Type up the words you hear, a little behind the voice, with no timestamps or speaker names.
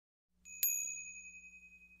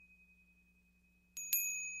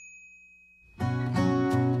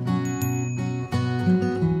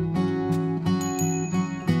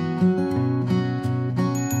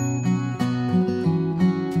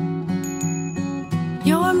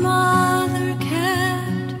Your mother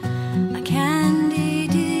kept a candy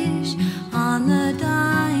dish on the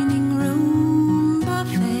dining room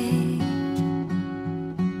buffet.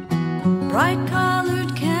 Bright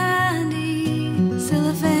colored candy,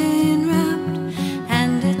 cellophane wrapped,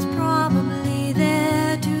 and it's probably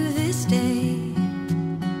there to this day.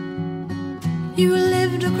 You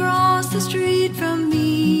lived across the street from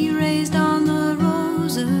me, raised on the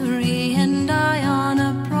rosary, and I on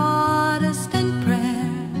a Protestant prayer.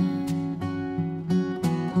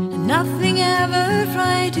 And nothing ever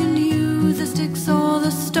frightened you, the sticks or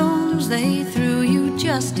the stones they threw, you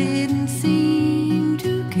just didn't seem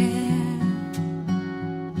to care.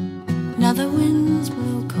 Now the winds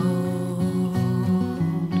blow cold,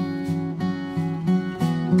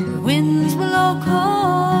 the winds blow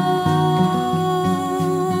cold,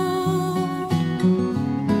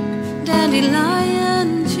 dandelion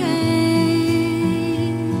chains,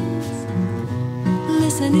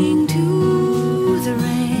 listening to the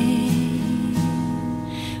rain,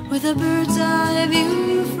 with a bird's eye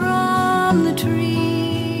view from the tree.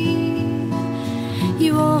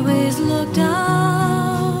 You always looked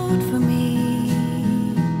out for me.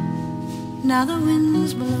 Now the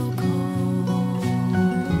winds blow cold,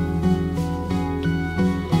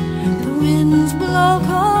 the winds blow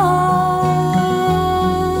cold.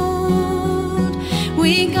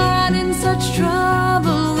 We got in such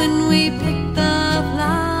trouble when we picked the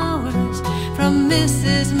flowers from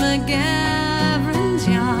Mrs. McGavran's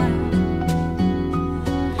yard.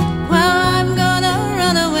 Well, I'm gonna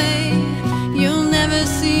run away, you'll never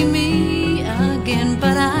see me again,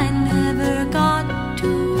 but I never got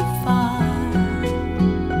too far.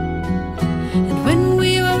 And when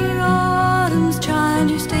we were Autumn's child,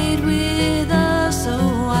 you stayed with us, so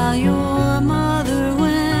while your mother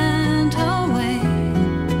went away,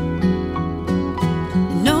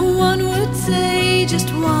 no one would say just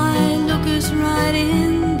why. Look us right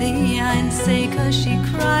in the eye and say, 'cause she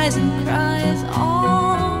cries and cries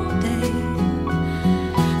all day.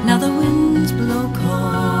 Now the winds blow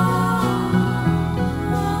cold,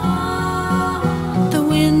 the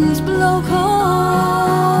winds blow cold,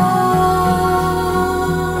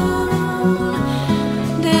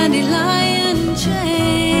 dandelion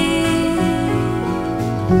chain,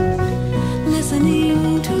 listening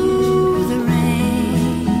to the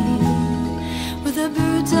rain, with a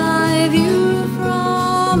bird's eye view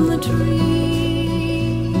from the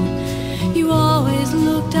tree. You always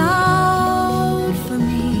looked out for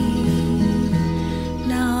me.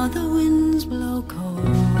 Now the winds blow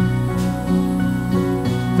cold,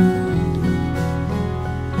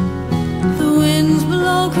 the winds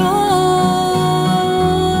blow cold,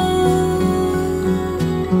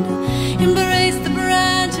 embrace the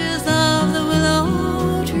branches of the willow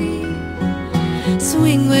tree,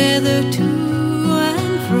 swing with her to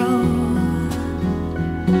and fro,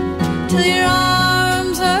 till your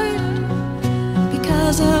arms hurt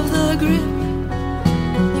because of the grip.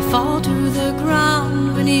 You fall to the ground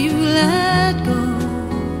when you let go.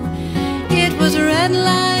 It was red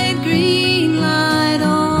light, green light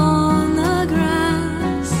on the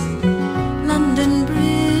grass, London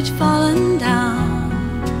Bridge fallen down.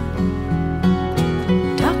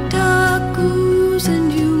 Duck, duck, goose, and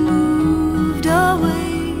you moved away.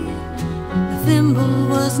 The thimble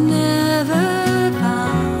was never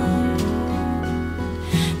found.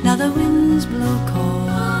 Now the winds blow cold,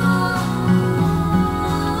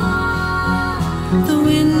 the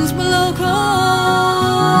winds blow cold,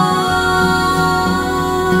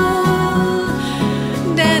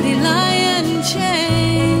 dandelion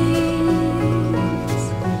chains,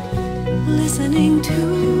 listening to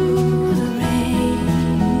the rain,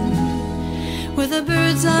 with a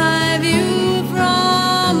bird's eye view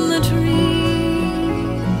from the tree.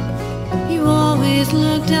 You always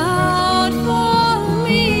looked out for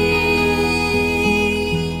me.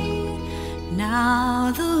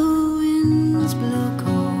 Now the winds blow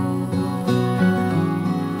cold,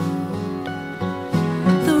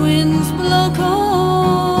 the winds blow cold.